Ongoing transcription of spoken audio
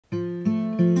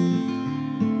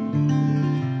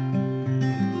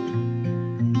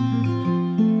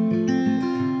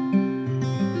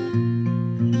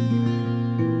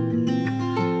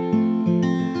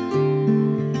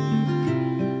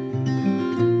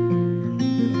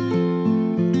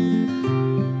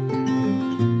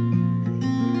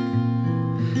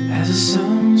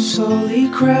slowly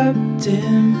crept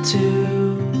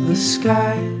into the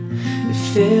sky. It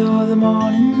filled the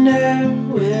morning air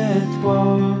with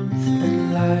warmth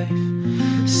and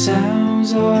life.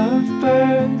 Sounds of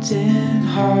birds in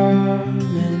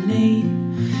harmony,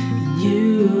 and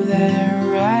you there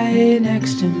right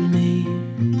next to me.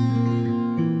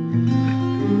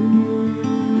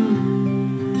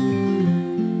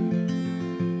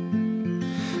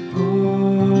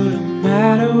 Oh, no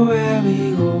matter where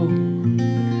we go,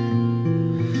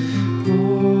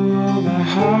 oh, my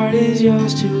heart is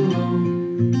yours to own.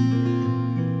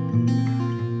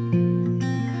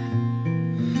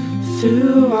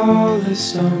 Through all the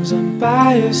storms, I'm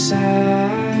by your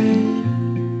side.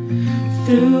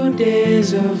 Through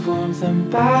days of warmth, I'm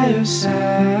by your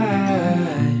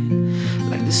side.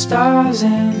 Like the stars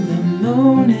and the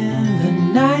moon in the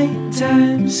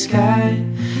nighttime sky,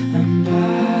 I'm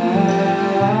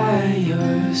by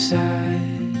your side.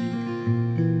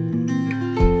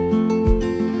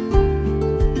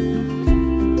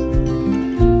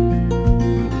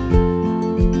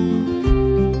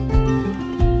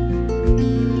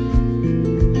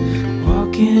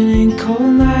 In cold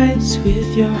nights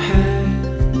with your hand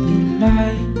in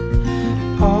mine,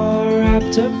 all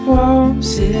wrapped up warm,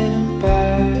 sitting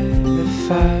by the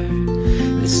fire.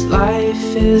 This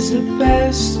life is the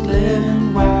best,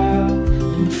 living wild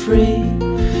and free,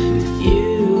 with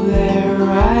you there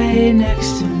right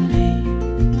next to me.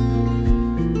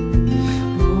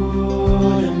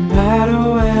 Oh, no matter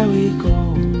where we go,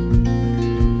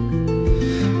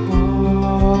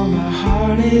 oh, my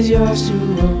heart is yours to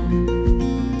own.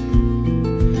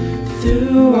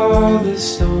 Through all the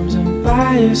storms, I'm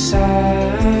by your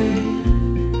side.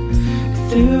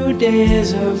 Through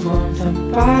days of warmth,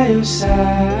 I'm by your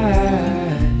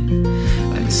side.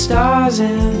 Like the stars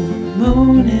and the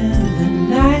moon in the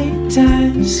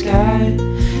nighttime sky,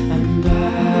 I'm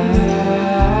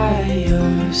by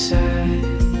your side.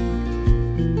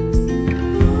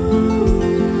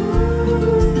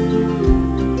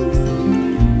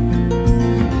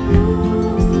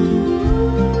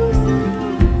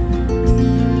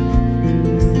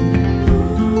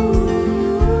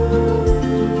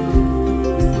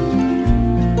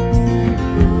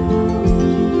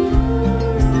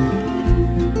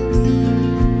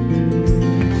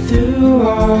 Through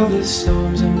all the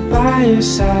storms, I'm by your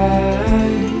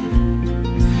side.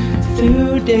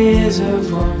 Through days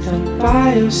of warmth, I'm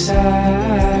by your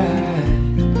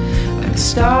side. Like the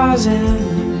stars and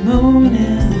the moon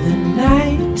in the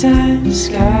nighttime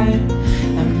sky,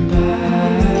 I'm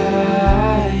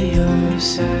by your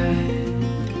side.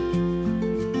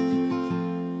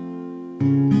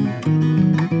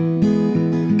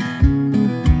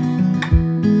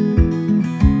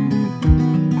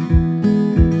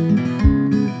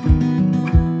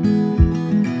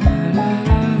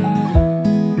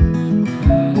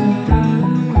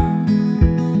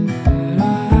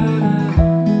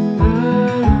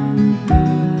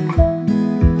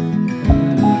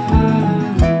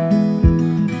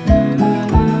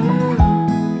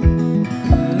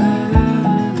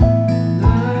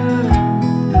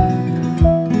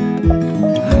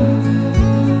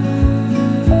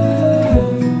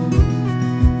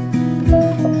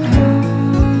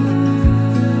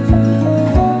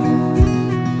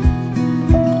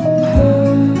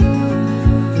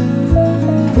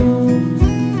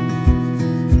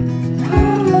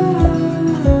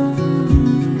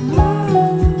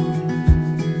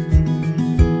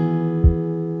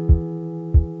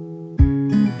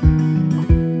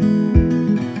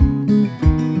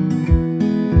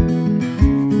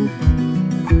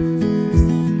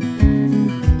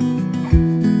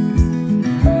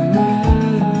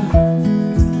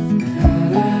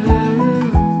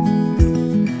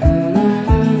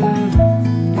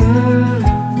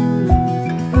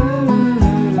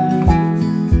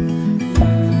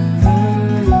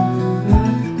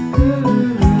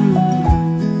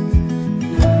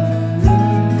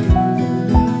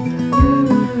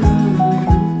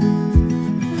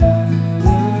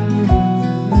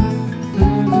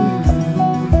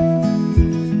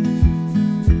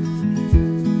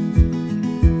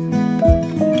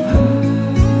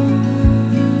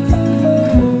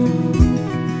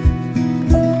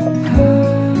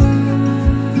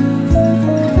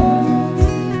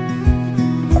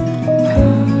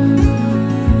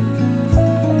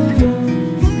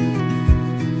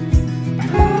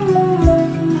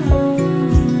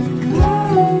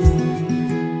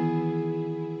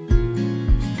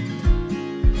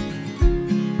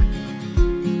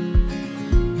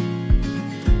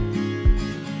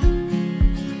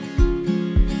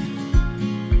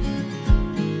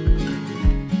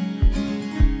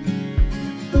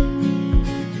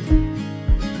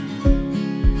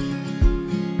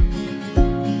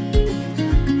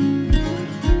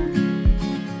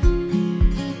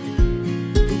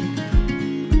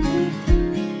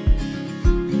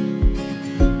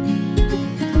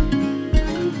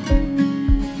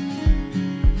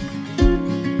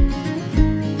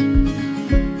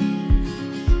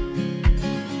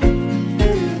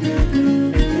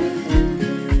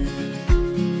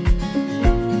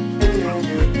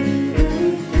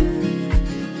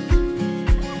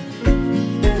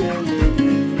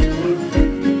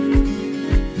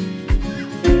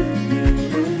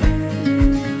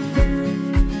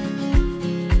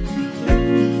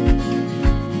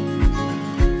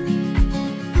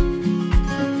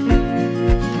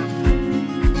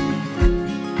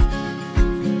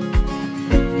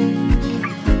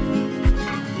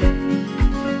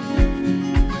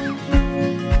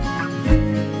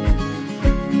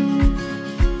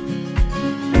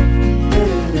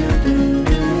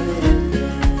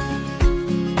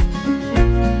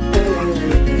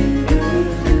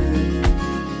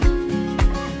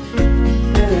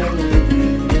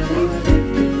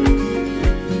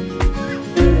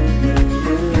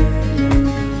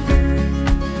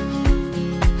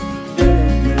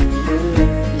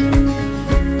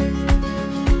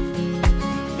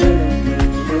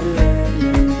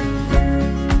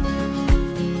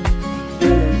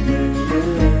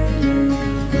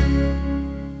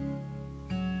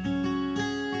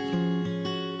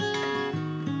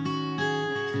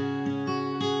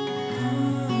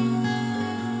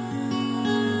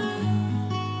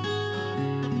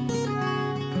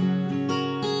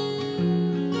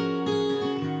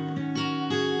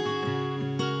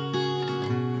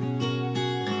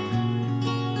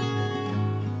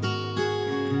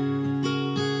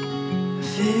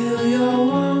 feel your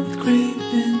warmth creep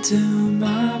into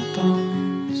my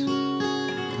bones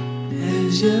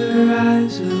as your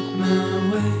eyes look my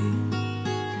way.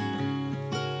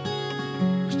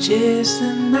 We chase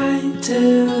the night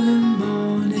till the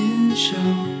morning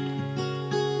shone.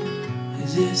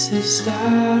 Is this the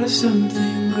start of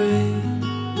something great?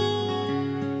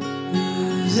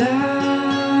 'Cause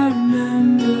I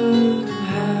remember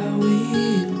how we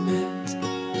met.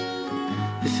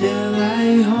 It felt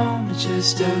like home,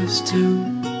 just us two.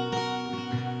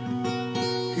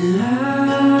 And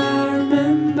I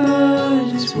remember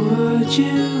just what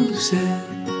you said.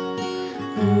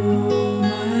 Oh,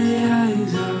 my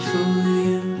eyes are full of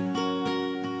you.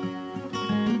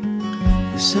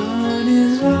 The sun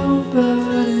is low,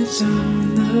 but it's on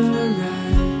the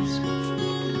rise.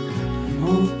 I'm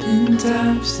hoping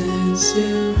time stands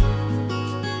still.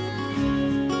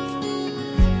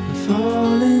 I'm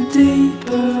falling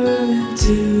deeper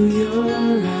into your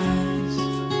eyes.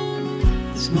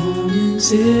 This moment's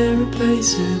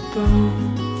irreplaceable.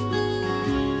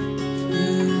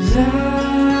 'Cause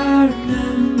I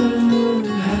remember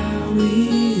how we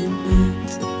met.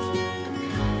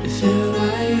 It felt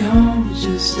like home,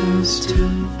 just us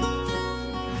two.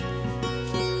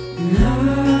 And I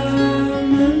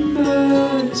remember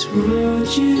it's what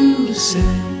you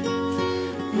said.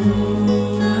 Oh,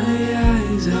 my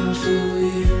eyes are full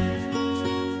of you.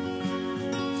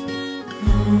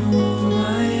 Oh,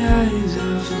 my eyes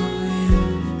are full of you.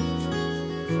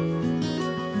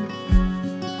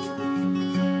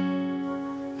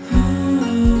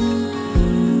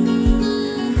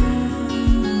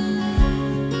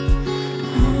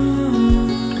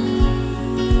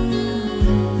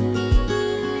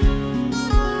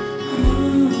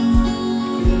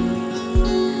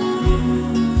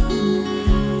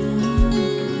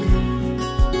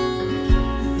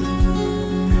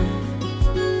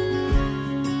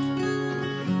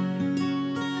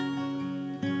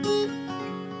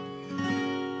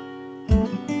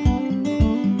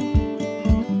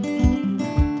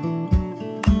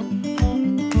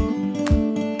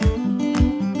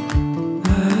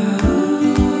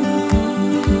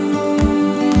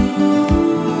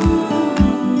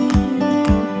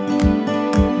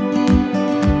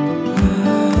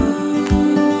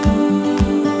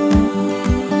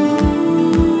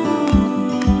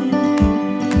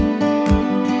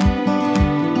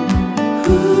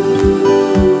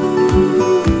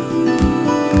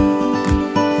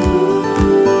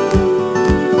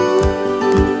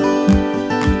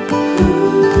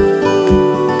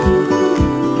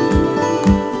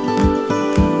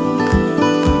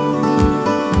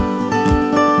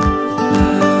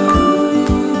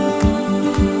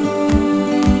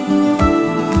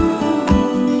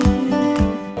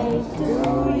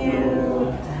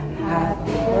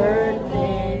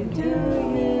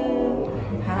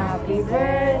 Happy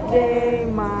birthday,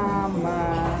 mama.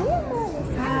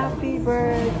 Happy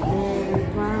birthday,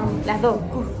 mama. Las dos.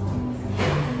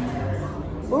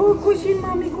 Oh, kushi,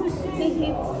 mami,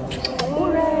 kushi.